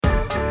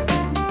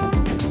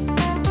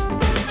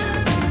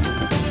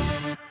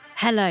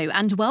Hello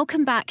and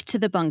welcome back to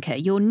The Bunker,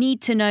 your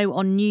need to know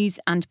on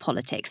news and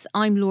politics.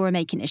 I'm Laura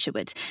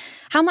Macon-Isherwood.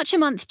 How much a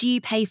month do you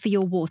pay for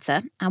your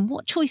water, and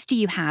what choice do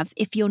you have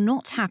if you're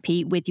not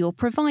happy with your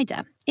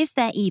provider? Is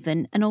there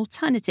even an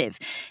alternative?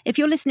 If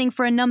you're listening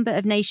for a number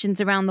of nations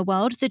around the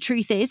world, the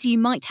truth is you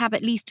might have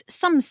at least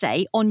some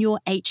say on your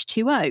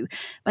H2O.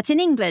 But in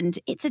England,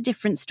 it's a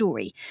different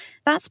story.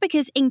 That's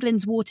because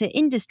England's water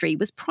industry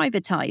was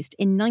privatised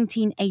in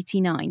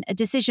 1989, a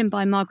decision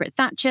by Margaret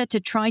Thatcher to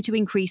try to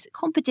increase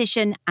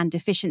competition and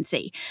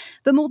efficiency.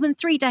 But more than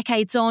 3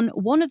 decades on,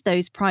 one of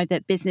those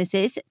private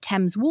businesses,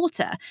 Thames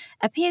Water,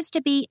 appears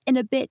to be in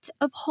a bit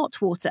of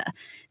hot water.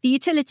 The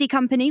utility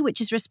company,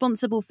 which is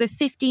responsible for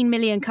 15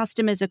 million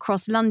customers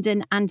across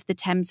London and the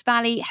Thames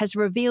Valley, has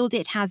revealed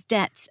it has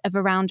debts of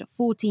around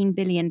 £14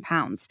 billion.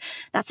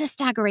 That's a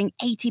staggering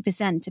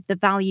 80% of the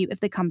value of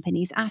the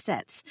company's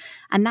assets.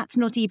 And that's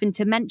not even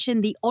to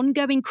mention the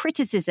ongoing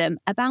criticism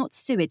about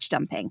sewage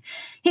dumping.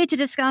 Here to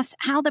discuss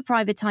how the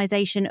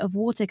privatisation of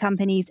water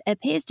companies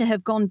appears to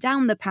have gone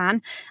down the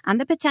pan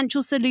and the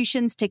potential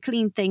solutions to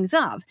clean things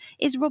up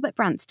is Robert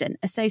Branston,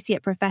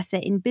 Associate Professor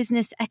in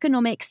Business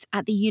Economics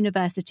at the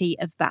University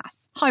of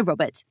Bath. Hi,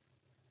 Robert.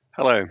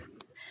 Hello.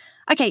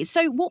 OK,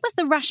 so what was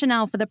the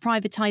rationale for the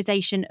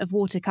privatisation of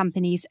water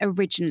companies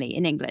originally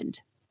in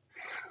England?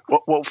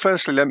 Well,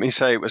 firstly, let me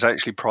say it was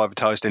actually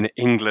privatised in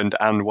England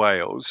and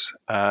Wales.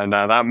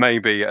 Now, that may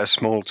be a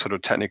small sort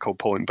of technical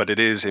point, but it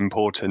is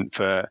important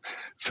for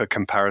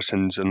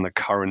comparisons and the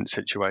current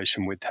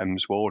situation with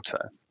Thames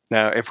Water.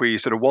 Now, if we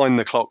sort of wind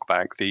the clock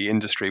back, the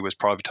industry was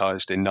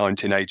privatised in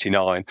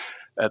 1989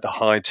 at the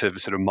height of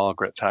sort of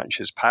Margaret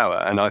Thatcher's power.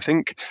 And I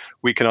think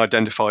we can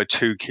identify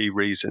 2 key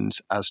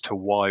reasons as to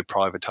why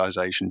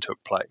privatisation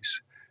took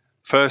place.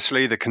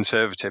 Firstly, the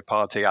Conservative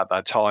Party at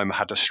that time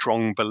had a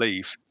strong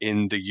belief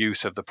in the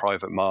use of the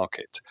private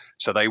market.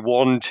 So they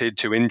wanted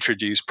to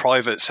introduce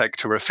private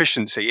sector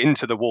efficiency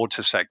into the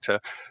water sector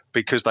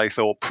because they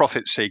thought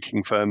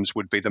profit-seeking firms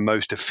would be the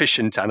most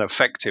efficient and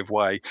effective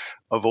way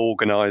of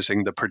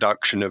organising the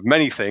production of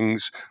many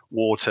things,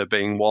 water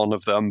being one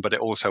of them, but it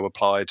also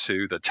applied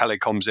to the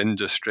telecoms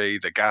industry,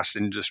 the gas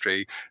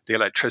industry, the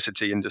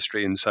electricity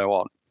industry, and so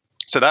on.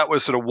 So that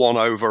was sort of one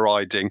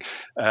overriding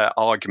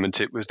argument.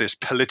 It was this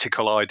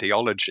political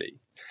ideology.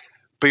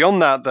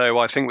 Beyond that, though,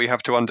 I think we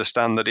have to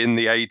understand that in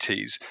the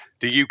 80s,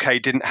 the UK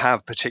didn't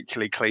have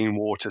particularly clean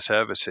water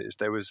services.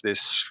 There was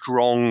this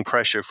strong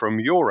pressure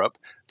from Europe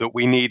that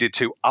we needed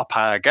to up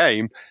our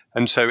game.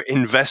 And so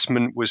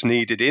investment was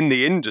needed in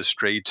the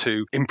industry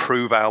to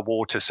improve our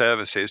water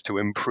services, to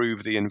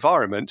improve the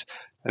environment.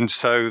 And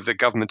so the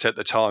government at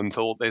the time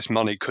thought this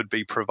money could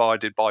be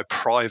provided by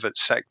private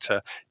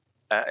sector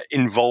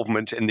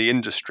involvement in the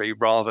industry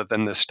rather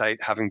than the state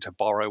having to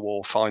borrow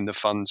or find the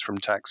funds from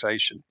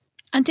taxation.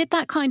 And did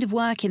that kind of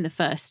work in the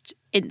first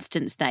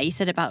instance there? You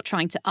said about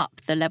trying to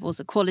up the levels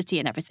of quality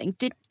and everything.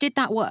 Did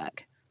that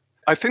work?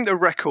 I think the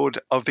record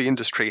of the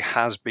industry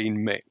has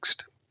been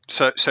mixed.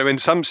 So in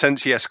some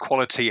sense, yes,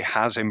 quality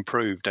has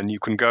improved. And you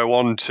can go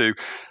on to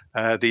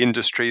the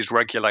industry's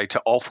regulator,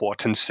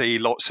 Ofwat, and see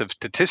lots of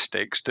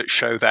statistics that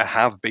show there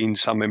have been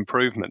some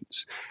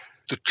improvements.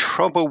 The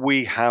trouble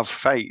we have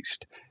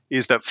faced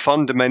is that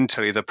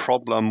fundamentally the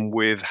problem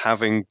with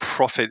having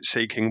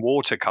profit-seeking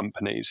water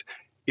companies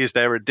is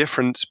there a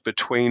difference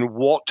between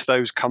what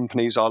those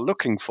companies are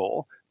looking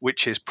for,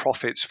 which is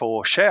profits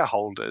for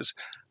shareholders,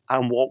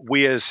 and what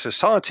we as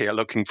society are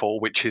looking for,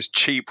 which is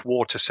cheap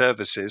water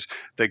services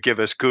that give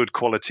us good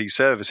quality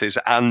services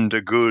and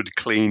a good,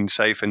 clean,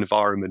 safe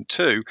environment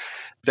too.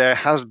 There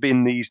has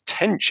been these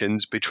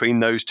tensions between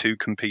those 2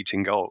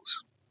 competing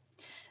goals.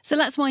 So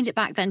let's wind it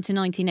back then to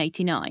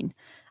 1989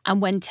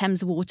 and when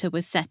Thames Water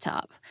was set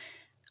up.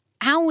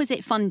 How was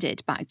it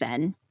funded back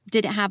then?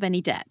 Did it have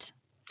any debt?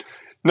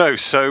 No,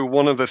 so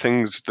one of the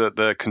things that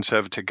the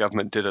Conservative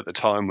government did at the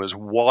time was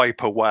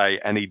wipe away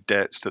any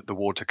debts that the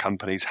water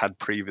companies had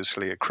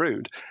previously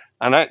accrued.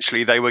 And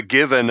actually, they were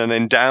given an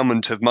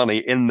endowment of money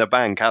in the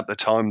bank at the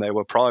time they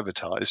were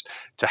privatised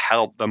to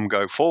help them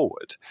go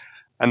forward.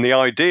 And the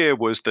idea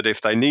was that if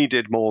they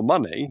needed more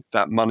money,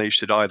 that money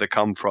should either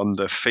come from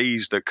the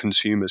fees that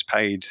consumers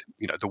paid,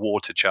 the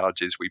water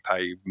charges we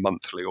pay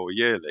monthly or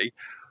yearly,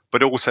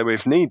 but also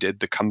if needed,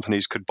 the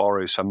companies could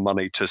borrow some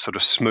money to sort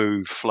of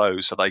smooth flow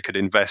so they could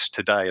invest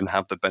today and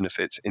have the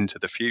benefits into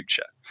the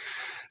future.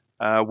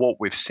 What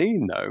we've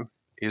seen, though,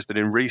 is that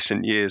in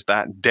recent years,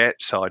 that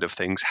debt side of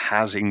things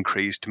has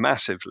increased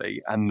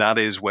massively, and that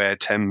is where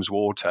Thames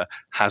Water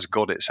has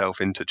got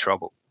itself into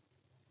trouble.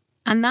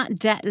 And that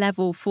debt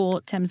level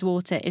for Thames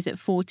Water is at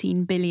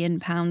 £14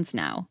 billion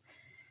now.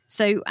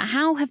 So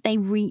how have they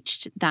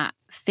reached that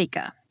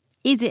figure?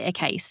 Is it a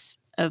case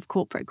of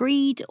corporate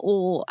greed,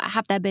 or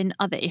have there been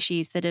other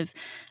issues that have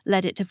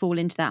led it to fall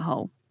into that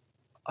hole?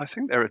 I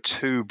think there are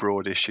 2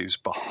 broad issues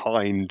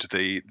behind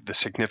the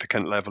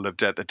significant level of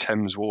debt that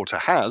Thames Water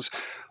has.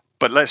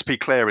 But let's be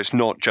clear, it's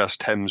not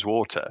just Thames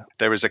Water.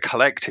 There is a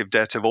collective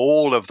debt of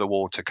all of the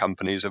water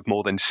companies of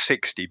more than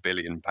 £60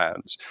 billion.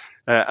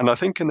 And I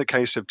think in the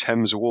case of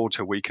Thames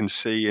Water, we can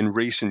see in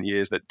recent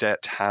years that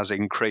debt has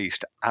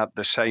increased at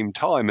the same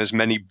time as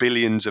many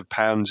billions of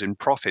pounds in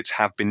profits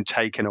have been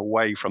taken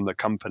away from the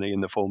company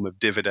in the form of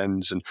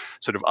dividends and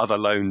sort of other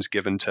loans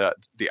given to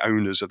the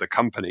owners of the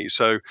company.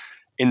 So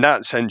in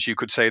that sense, you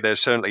could say there's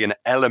certainly an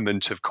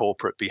element of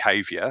corporate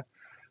behavior.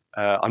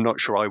 I'm not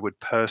sure I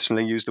would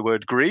personally use the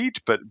word greed,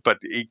 but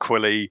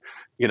equally,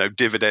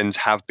 dividends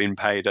have been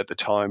paid at the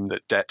time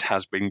that debt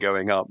has been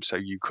going up. So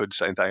you could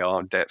say they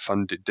are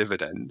debt-funded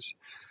dividends.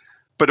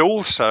 But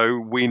also,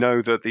 we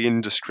know that the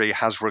industry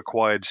has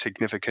required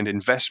significant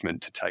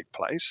investment to take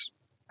place,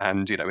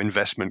 and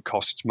investment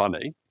costs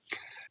money.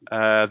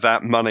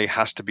 That money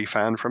has to be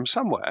found from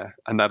somewhere,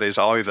 and that is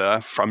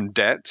either from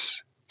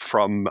debts,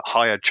 from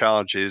higher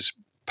charges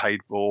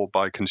paid for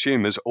by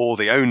consumers, or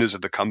the owners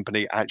of the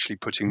company actually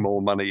putting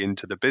more money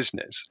into the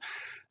business.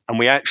 And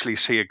we actually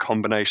see a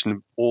combination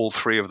of all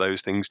three of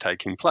those things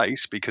taking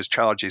place because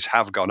charges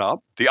have gone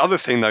up. The other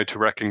thing, though, to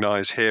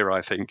recognize here,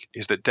 I think,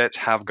 is that debts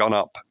have gone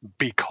up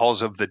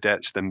because of the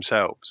debts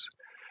themselves.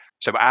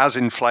 So as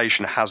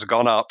inflation has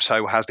gone up,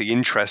 so has the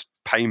interest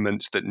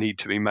payments that need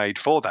to be made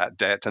for that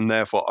debt. And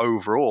therefore,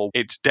 overall,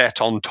 it's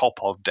debt on top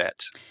of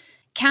debt.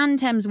 Can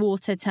Thames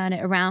Water turn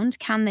it around?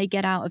 Can they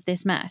get out of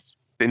this mess?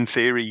 In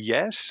theory,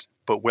 yes.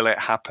 But will it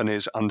happen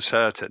is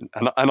uncertain.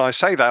 And I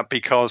say that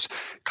because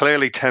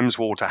clearly Thames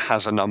Water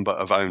has a number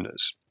of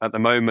owners. At the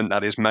moment,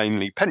 that is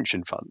mainly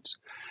pension funds.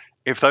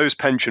 If those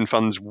pension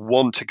funds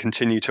want to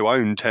continue to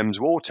own Thames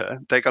Water,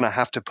 they're going to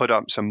have to put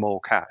up some more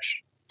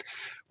cash.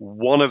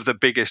 One of the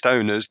biggest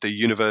owners, the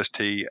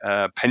University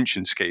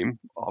Pension Scheme,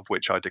 of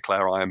which I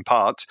declare I am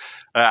part,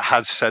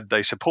 has said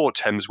they support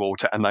Thames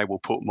Water and they will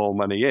put more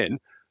money in,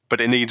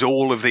 but it needs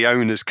all of the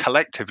owners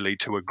collectively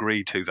to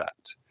agree to that.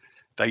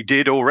 They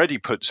did already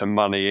put some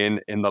money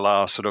in the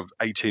last sort of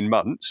 18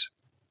 months,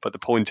 but the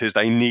point is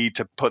they need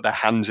to put their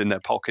hands in their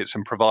pockets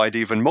and provide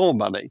even more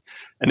money.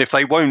 And if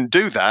they won't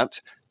do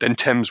that, then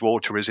Thames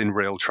Water is in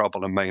real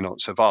trouble and may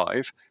not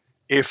survive.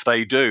 If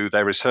they do,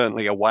 there is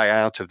certainly a way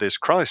out of this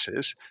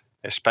crisis,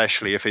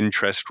 especially if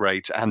interest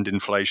rates and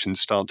inflation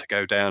start to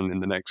go down in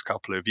the next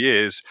couple of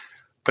years.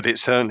 But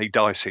it's certainly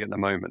dicey at the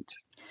moment.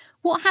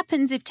 What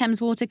happens if Thames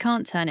Water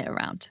can't turn it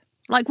around?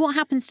 Like, what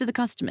happens to the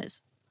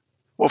customers?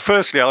 Well,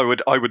 firstly,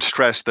 I would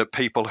stress that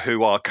people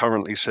who are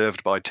currently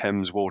served by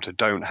Thames Water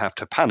don't have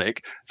to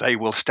panic. They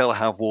will still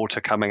have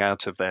water coming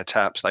out of their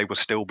taps. They will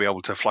still be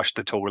able to flush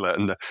the toilet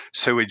and the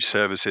sewage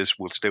services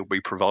will still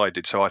be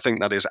provided. So I think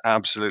that is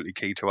absolutely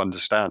key to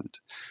understand.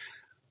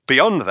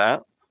 Beyond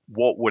that,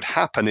 what would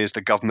happen is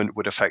the government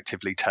would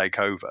effectively take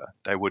over.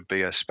 There would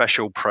be a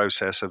special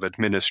process of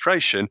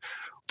administration.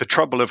 The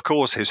trouble, of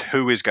course, is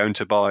who is going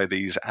to buy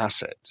these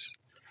assets?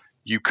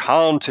 You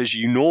can't, as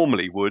you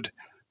normally would,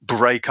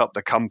 break up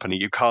the company.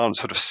 You can't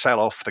sort of sell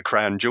off the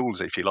crown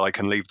jewels, if you like,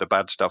 and leave the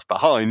bad stuff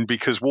behind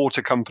because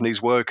water companies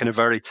work in a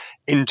very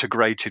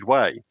integrated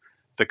way.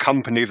 The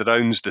company that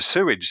owns the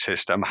sewage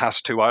system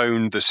has to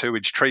own the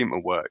sewage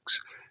treatment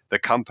works. The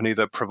company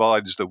that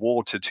provides the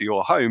water to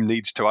your home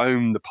needs to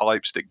own the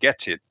pipes that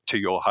get it to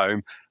your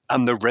home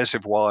and the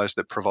reservoirs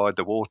that provide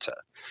the water.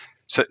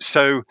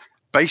 So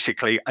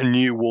basically, a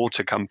new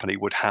water company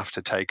would have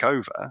to take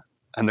over.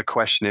 And the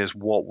question is,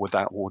 what would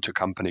that water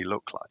company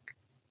look like?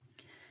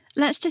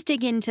 Let's just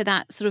dig into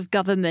that sort of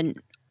government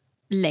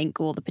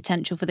link or the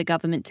potential for the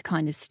government to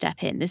kind of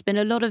step in. There's been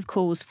a lot of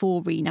calls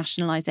for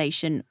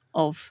renationalisation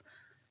of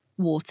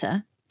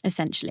water,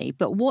 essentially.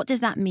 But what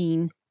does that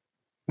mean?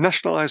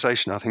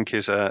 Nationalisation, I think,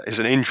 is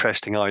an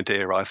interesting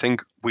idea. I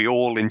think we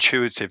all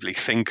intuitively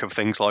think of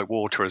things like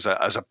water as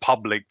a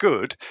public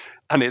good,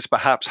 and it's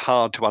perhaps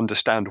hard to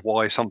understand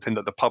why something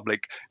that the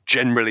public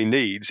generally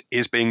needs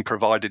is being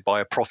provided by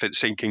a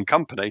profit-seeking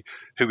company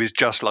who is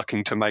just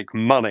looking to make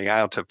money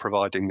out of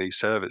providing these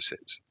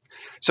services.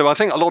 So I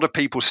think a lot of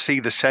people see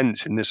the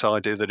sense in this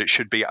idea that it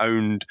should be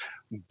owned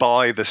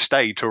by the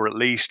state or at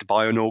least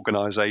by an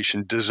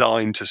organisation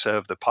designed to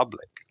serve the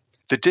public.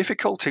 The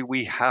difficulty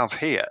we have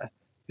here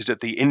is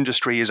that the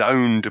industry is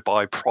owned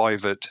by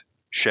private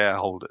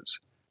shareholders.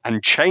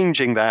 And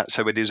changing that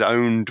so it is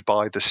owned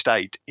by the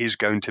state is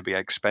going to be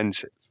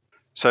expensive.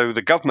 So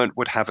the government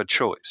would have a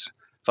choice.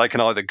 They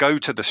can either go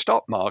to the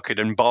stock market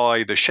and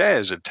buy the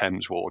shares of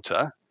Thames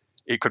Water.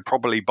 It could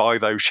probably buy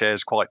those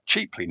shares quite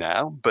cheaply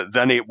now, but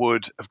then it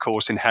would, of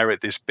course, inherit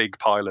this big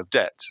pile of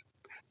debt.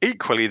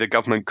 Equally, the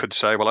government could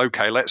say, well,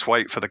 okay, let's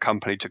wait for the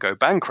company to go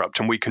bankrupt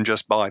and we can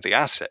just buy the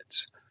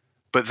assets.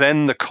 But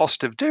then the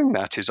cost of doing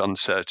that is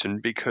uncertain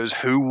because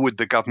who would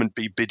the government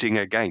be bidding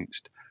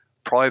against?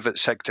 Private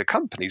sector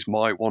companies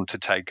might want to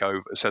take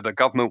over. So the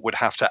government would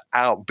have to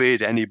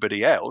outbid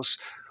anybody else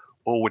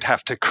or would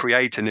have to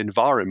create an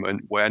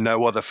environment where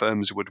no other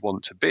firms would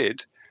want to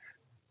bid.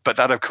 But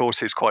that, of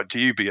course, is quite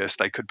dubious.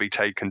 They could be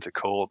taken to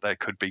court. There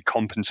could be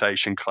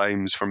compensation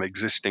claims from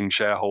existing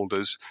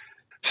shareholders.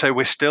 So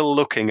we're still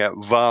looking at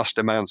vast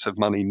amounts of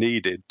money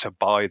needed to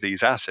buy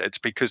these assets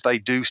because they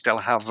do still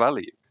have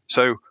value.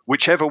 So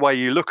whichever way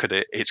you look at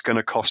it, it's going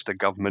to cost the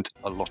government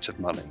a lot of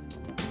money.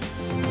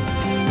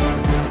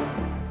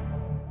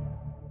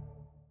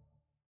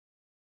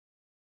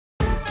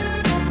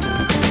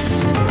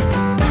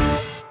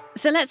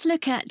 So let's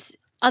look at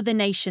other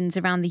nations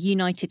around the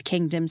United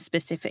Kingdom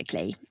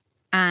specifically.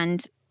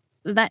 And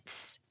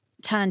let's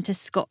turn to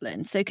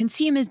Scotland. So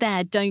consumers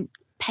there don't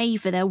pay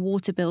for their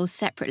water bills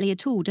separately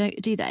at all, do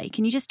they?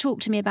 Can you just talk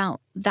to me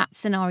about that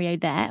scenario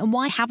there? And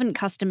why haven't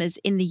customers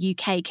in the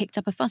UK kicked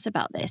up a fuss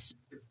about this?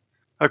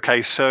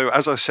 Okay, so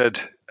as I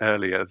said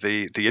earlier,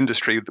 the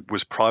industry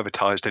was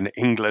privatised in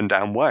England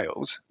and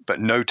Wales,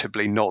 but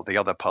notably not the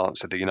other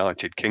parts of the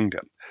United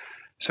Kingdom.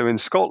 So in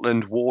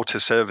Scotland, water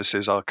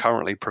services are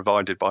currently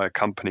provided by a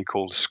company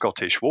called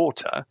Scottish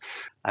Water,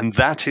 and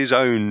that is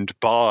owned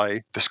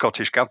by the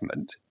Scottish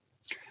government.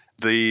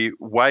 The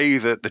way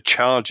that the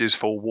charges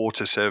for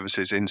water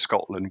services in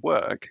Scotland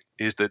work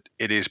is that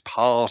it is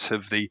part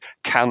of the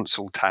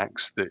council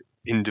tax that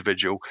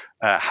individual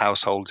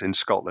households in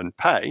Scotland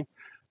pay,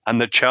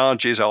 and the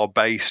charges are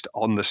based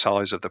on the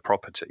size of the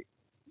property.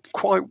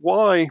 Quite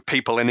why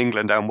people in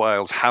England and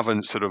Wales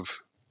haven't sort of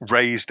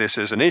raised this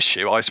as an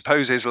issue, I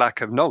suppose, is lack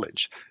of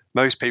knowledge.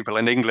 Most people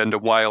in England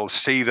and Wales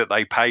see that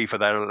they pay for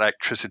their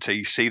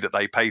electricity, see that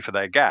they pay for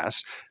their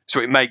gas,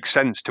 so it makes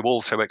sense to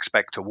also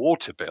expect a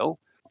water bill.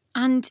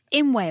 And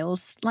in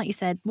Wales, like you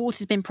said,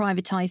 water's been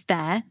privatised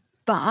there,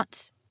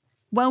 but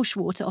Welsh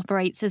Water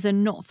operates as a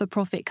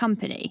not-for-profit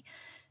company.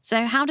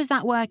 So how does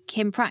that work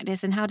in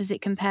practice, and how does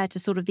it compare to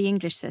sort of the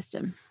English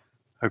system?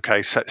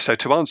 Okay, so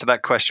to answer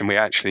that question, we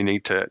actually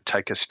need to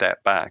take a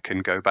step back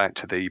and go back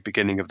to the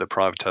beginning of the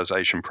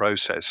privatisation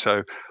process.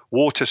 So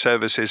water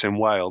services in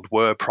Wales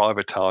were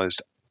privatised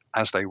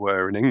as they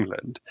were in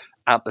England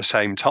at the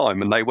same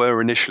time, and they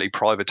were initially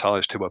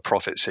privatised to a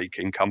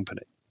profit-seeking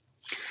company.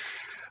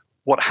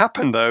 What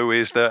happened, though,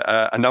 is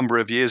that a number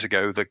of years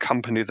ago, the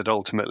company that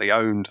ultimately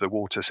owned the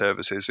water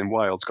services in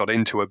Wales got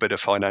into a bit of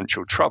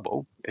financial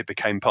trouble. It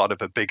became part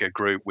of a bigger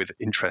group with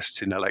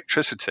interests in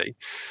electricity.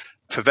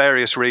 For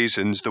various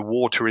reasons, the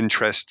water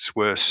interests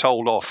were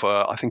sold off,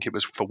 I think it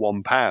was for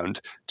 £1,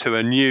 to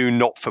a new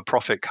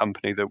not-for-profit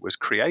company that was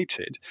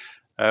created,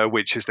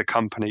 which is the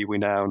company we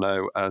now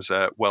know as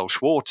Welsh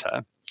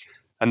Water.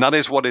 And that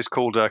is what is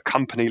called a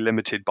company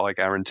limited by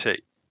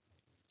guarantee.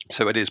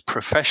 So it is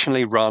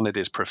professionally run, it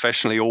is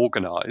professionally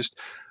organised,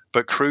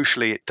 but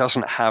crucially, it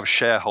doesn't have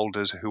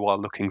shareholders who are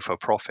looking for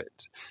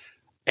profit.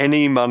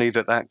 Any money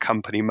that that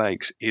company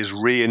makes is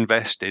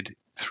reinvested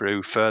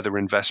through further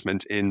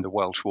investment in the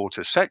Welsh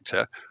water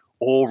sector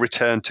or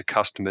returned to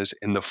customers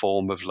in the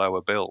form of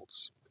lower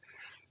bills.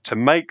 To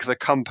make the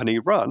company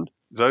run,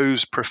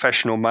 those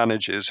professional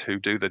managers who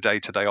do the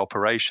day-to-day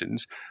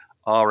operations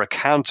are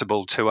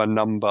accountable to a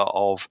number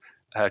of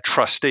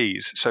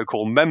trustees,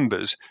 so-called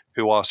members,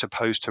 who are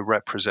supposed to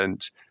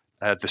represent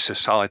the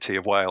Society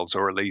of Wales,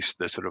 or at least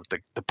the sort of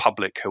the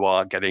public who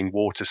are getting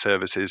water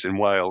services in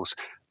Wales,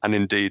 and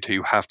indeed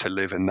who have to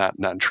live in that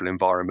natural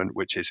environment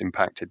which is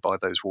impacted by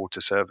those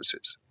water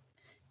services.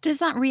 Does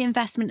that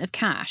reinvestment of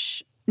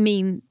cash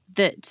mean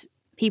that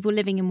people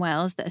living in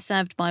Wales that are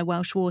served by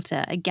Welsh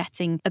Water are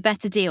getting a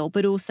better deal,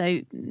 but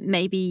also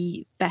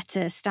maybe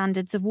better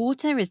standards of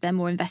water? Is there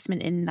more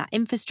investment in that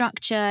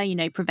infrastructure,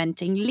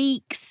 preventing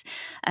leaks,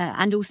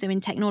 and also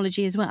in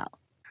technology as well?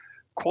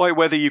 Quite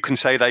whether you can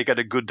say they get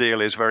a good deal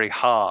is very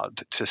hard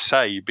to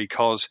say,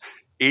 because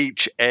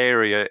each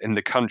area in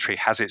the country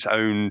has its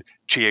own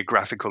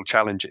geographical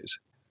challenges.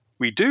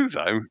 We do,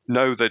 though,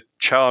 know that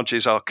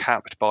charges are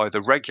capped by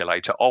the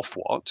regulator,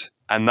 Ofwat,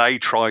 and they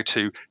try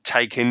to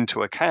take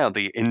into account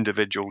the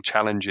individual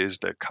challenges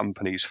that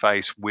companies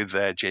face with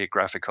their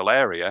geographical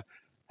area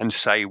and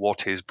say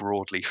what is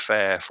broadly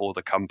fair for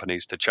the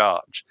companies to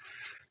charge.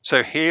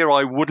 So here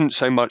I wouldn't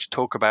so much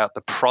talk about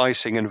the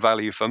pricing and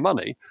value for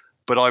money,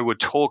 but I would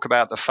talk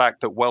about the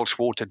fact that Welsh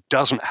Water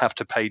doesn't have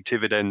to pay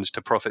dividends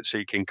to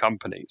profit-seeking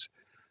companies.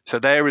 So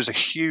there is a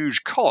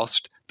huge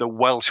cost that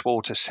Welsh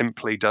Water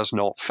simply does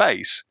not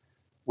face,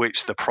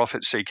 which the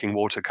profit-seeking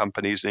water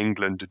companies in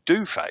England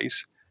do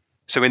face.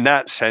 So in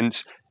that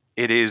sense,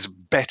 it is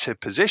better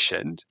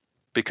positioned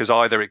because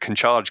either it can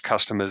charge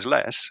customers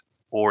less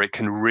or it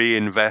can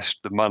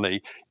reinvest the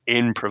money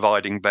in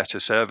providing better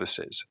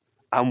services.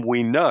 And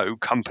we know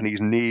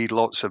companies need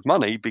lots of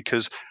money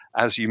because,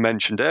 as you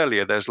mentioned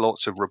earlier, there's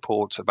lots of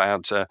reports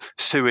about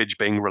sewage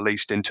being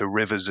released into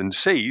rivers and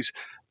seas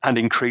and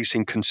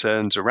increasing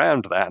concerns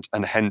around that,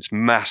 and hence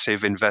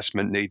massive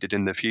investment needed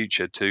in the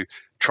future to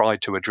try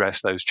to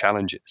address those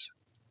challenges.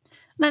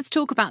 Let's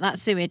talk about that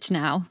sewage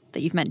now that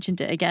you've mentioned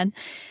it again.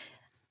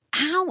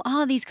 How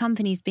are these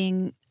companies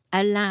being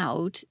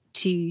allowed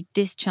to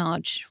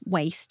discharge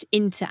waste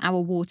into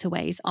our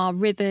waterways, our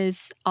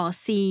rivers, our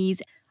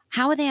seas?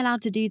 How are they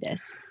allowed to do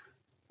this?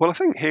 Well, I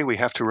think here we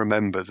have to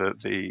remember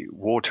that the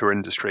water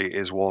industry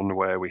is one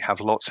where we have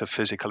lots of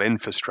physical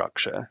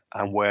infrastructure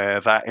and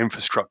where that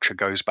infrastructure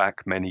goes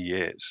back many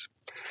years.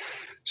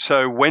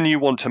 So when you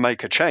want to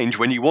make a change,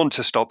 when you want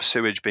to stop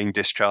sewage being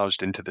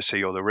discharged into the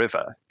sea or the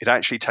river, it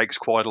actually takes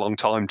quite a long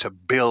time to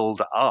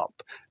build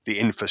up the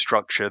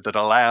infrastructure that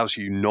allows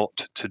you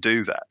not to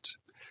do that.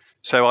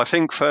 So I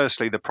think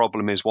firstly, the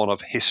problem is one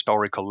of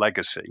historical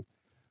legacy.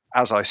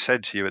 As I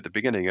said to you at the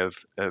beginning of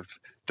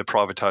the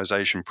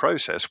privatisation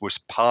process, was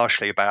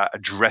partially about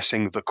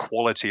addressing the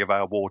quality of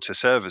our water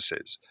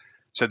services.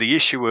 So the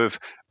issue of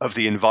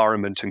the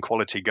environment and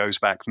quality goes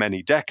back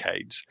many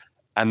decades,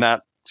 and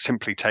that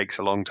simply takes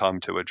a long time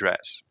to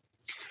address.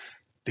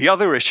 The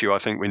other issue I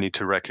think we need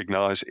to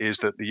recognise is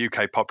that the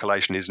UK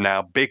population is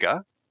now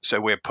bigger, so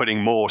we're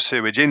putting more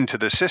sewage into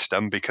the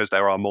system because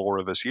there are more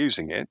of us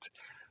using it.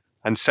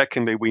 And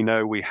secondly, we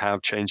know we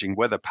have changing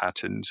weather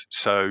patterns.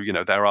 So,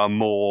 there are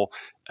more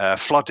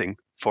flooding,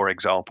 for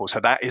example. So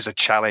that is a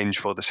challenge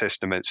for the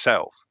system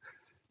itself.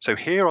 So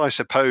here, I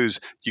suppose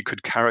you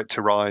could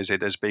characterize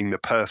it as being the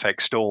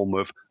perfect storm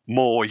of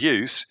more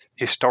use,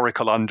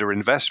 historical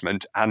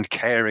underinvestment, and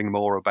caring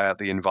more about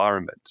the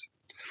environment.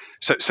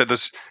 So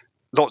there's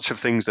lots of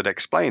things that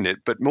explain it.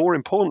 But more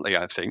importantly,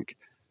 I think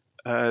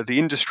the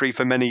industry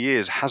for many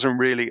years hasn't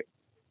really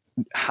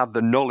had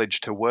the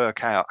knowledge to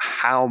work out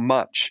how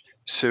much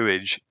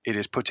sewage it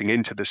is putting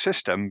into the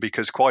system,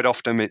 because quite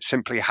often it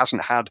simply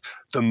hasn't had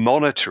the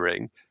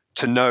monitoring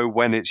to know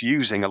when it's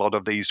using a lot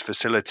of these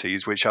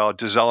facilities, which are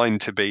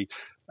designed to be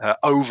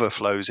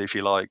overflows, if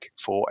you like,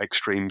 for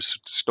extreme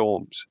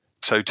storms.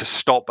 So to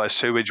stop a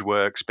sewage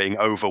works being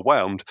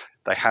overwhelmed,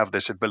 they have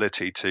this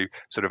ability to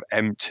sort of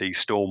empty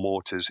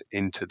stormwaters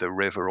into the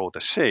river or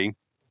the sea.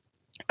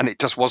 And it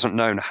just wasn't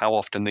known how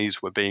often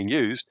these were being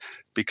used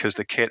because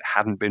the kit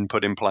hadn't been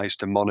put in place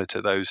to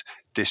monitor those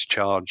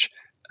discharge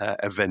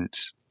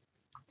events.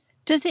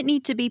 Does it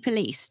need to be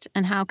policed,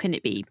 and how can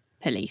it be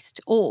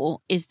policed? Or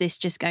is this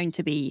just going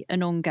to be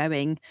an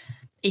ongoing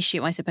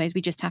issue, I suppose,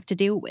 we just have to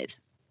deal with?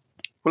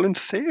 Well, in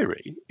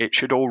theory, it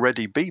should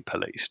already be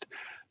policed.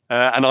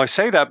 And I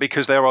say that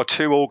because there are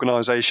two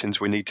organisations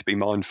we need to be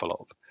mindful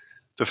of.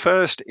 The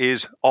first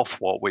is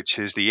Ofwat, which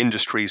is the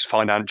industry's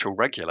financial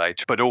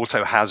regulator, but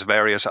also has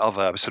various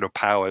other sort of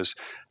powers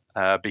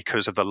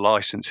because of the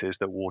licenses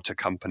that water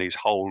companies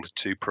hold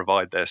to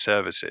provide their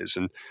services.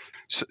 And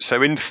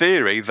so in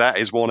theory, that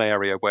is one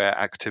area where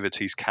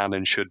activities can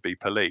and should be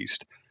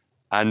policed,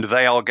 and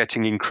they are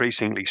getting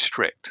increasingly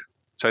strict.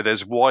 So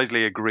there's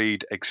widely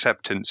agreed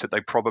acceptance that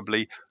they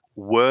probably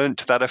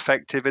weren't that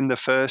effective in the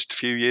first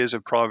few years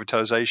of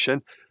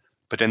privatisation,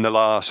 but in the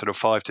last sort of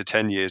 5 to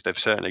 10 years, they've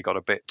certainly got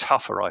a bit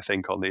tougher, I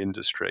think, on the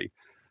industry.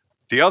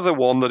 The other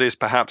one that is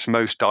perhaps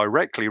most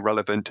directly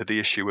relevant to the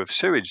issue of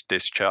sewage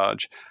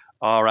discharge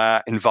are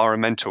our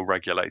environmental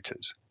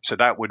regulators. So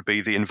that would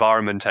be the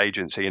Environment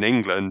Agency in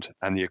England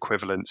and the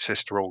equivalent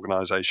sister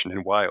organisation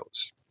in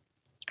Wales.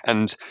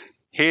 And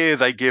here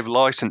they give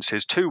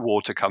licenses to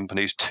water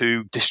companies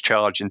to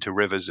discharge into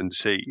rivers and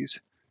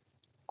seas.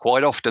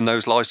 Quite often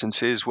those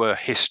licenses were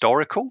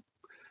historical,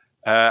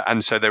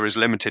 and so there is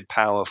limited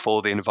power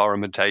for the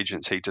Environment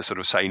Agency to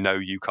sort of say, no,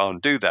 you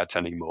can't do that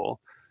anymore.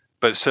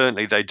 But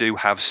certainly they do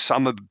have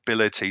some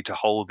ability to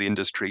hold the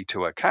industry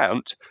to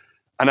account.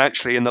 And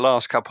actually, in the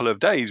last couple of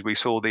days, we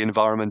saw the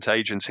Environment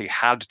Agency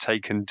had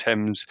taken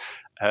Thames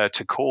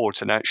to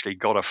court and actually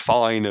got a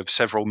fine of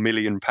several £1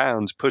 million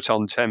put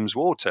on Thames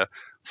Water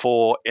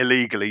for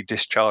illegally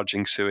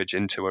discharging sewage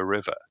into a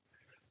river.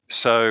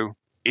 So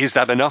is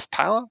that enough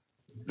power?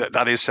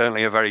 That is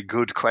certainly a very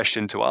good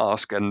question to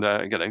ask. And,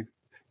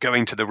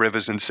 going to the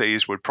rivers and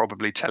seas would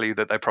probably tell you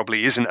that there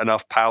probably isn't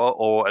enough power,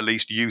 or at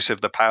least use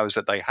of the powers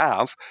that they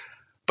have.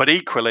 But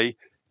equally,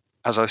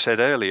 as I said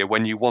earlier,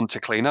 when you want to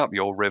clean up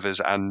your rivers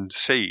and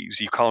seas,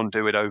 you can't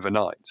do it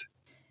overnight.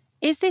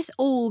 Is this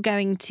all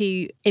going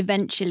to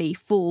eventually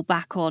fall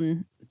back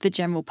on the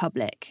general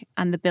public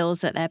and the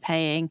bills that they're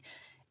paying?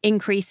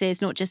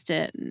 Increases, not just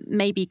to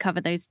maybe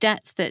cover those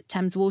debts that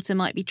Thames Water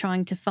might be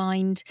trying to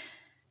find,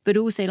 but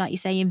also, like you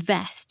say,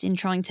 invest in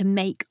trying to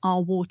make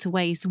our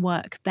waterways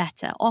work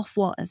better.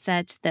 Ofwat has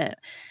said that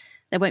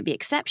there won't be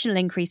exceptional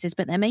increases,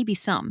 but there may be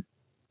some.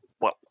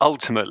 Well,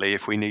 ultimately,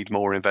 if we need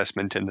more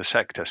investment in the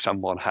sector,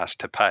 someone has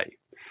to pay.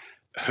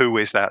 Who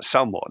is that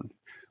someone?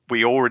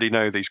 We already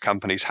know these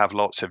companies have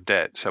lots of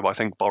debt, so I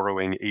think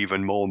borrowing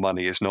even more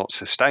money is not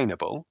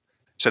sustainable.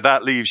 So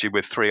that leaves you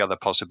with three other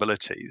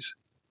possibilities.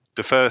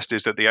 The first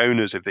is that the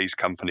owners of these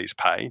companies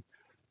pay,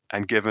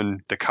 and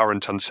given the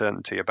current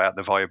uncertainty about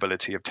the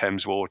viability of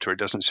Thames Water, it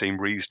doesn't seem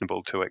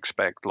reasonable to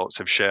expect lots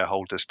of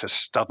shareholders to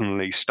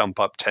suddenly stump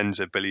up tens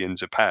of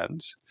billions of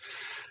pounds.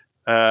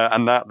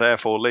 And that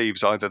therefore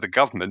leaves either the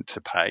government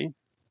to pay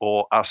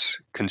or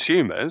us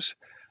consumers.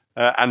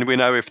 And we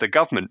know if the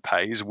government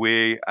pays,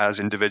 we as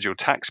individual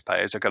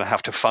taxpayers are going to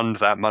have to fund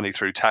that money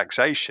through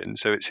taxation.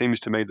 So it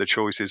seems to me the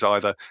choice is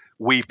either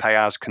we pay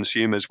as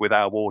consumers with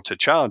our water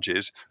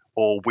charges,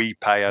 or we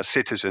pay as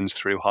citizens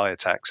through higher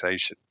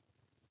taxation.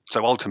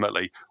 So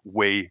ultimately,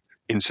 we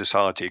in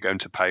society are going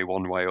to pay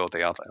one way or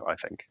the other, I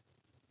think.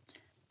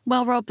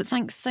 Well, Rob,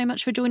 thanks so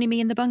much for joining me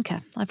in the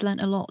bunker. I've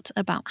learnt a lot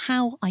about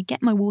how I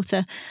get my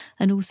water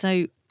and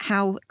also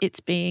how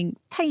it's being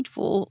paid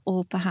for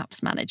or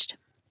perhaps managed.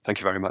 Thank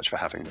you very much for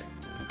having me.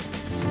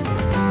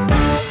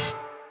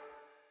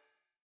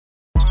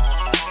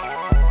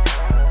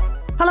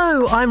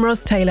 Hello, I'm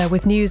Ros Taylor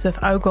with news of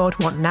Oh God,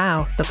 What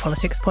Now, the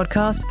politics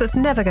podcast that's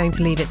never going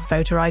to leave its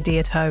voter ID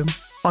at home.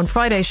 On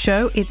Friday's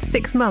show, it's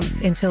 6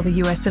 months until the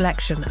US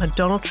election and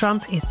Donald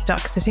Trump is stuck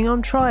sitting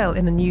on trial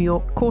in a New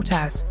York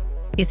courthouse.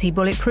 Is he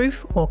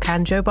bulletproof, or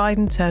can Joe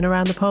Biden turn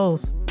around the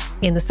polls?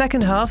 In the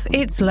second half,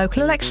 it's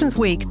local elections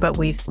week, but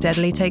we've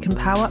steadily taken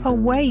power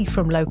away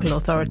from local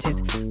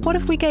authorities. What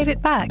if we gave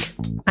it back?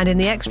 And in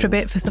the extra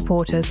bit for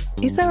supporters,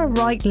 is there a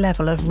right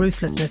level of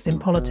ruthlessness in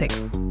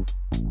politics?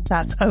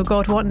 That's Oh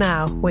God, What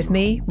Now? With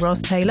me,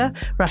 Ros Taylor,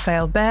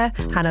 Raphael Baer,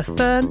 Hannah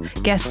Fern,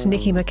 guest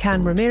Nikki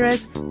McCann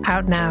Ramirez,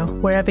 out now,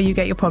 wherever you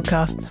get your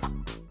podcasts.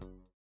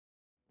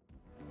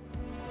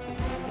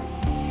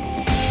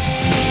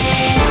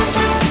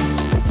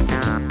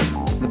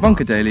 The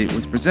Bunker Daily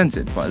was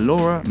presented by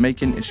Laura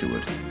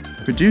Makin-Isherwood,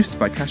 produced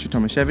by Kasia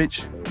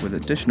Tomaszewicz, with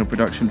additional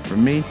production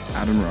from me,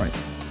 Adam Wright.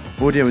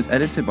 Audio is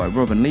edited by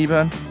Robin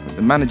Lieburn, with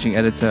the managing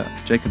editor,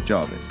 Jacob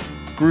Jarvis.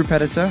 Group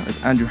editor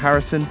is Andrew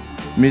Harrison,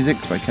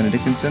 music's by Kenny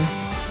Dickinson,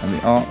 and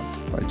the art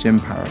by Jim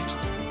Parrott.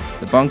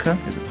 The Bunker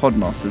is a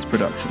Podmasters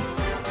production.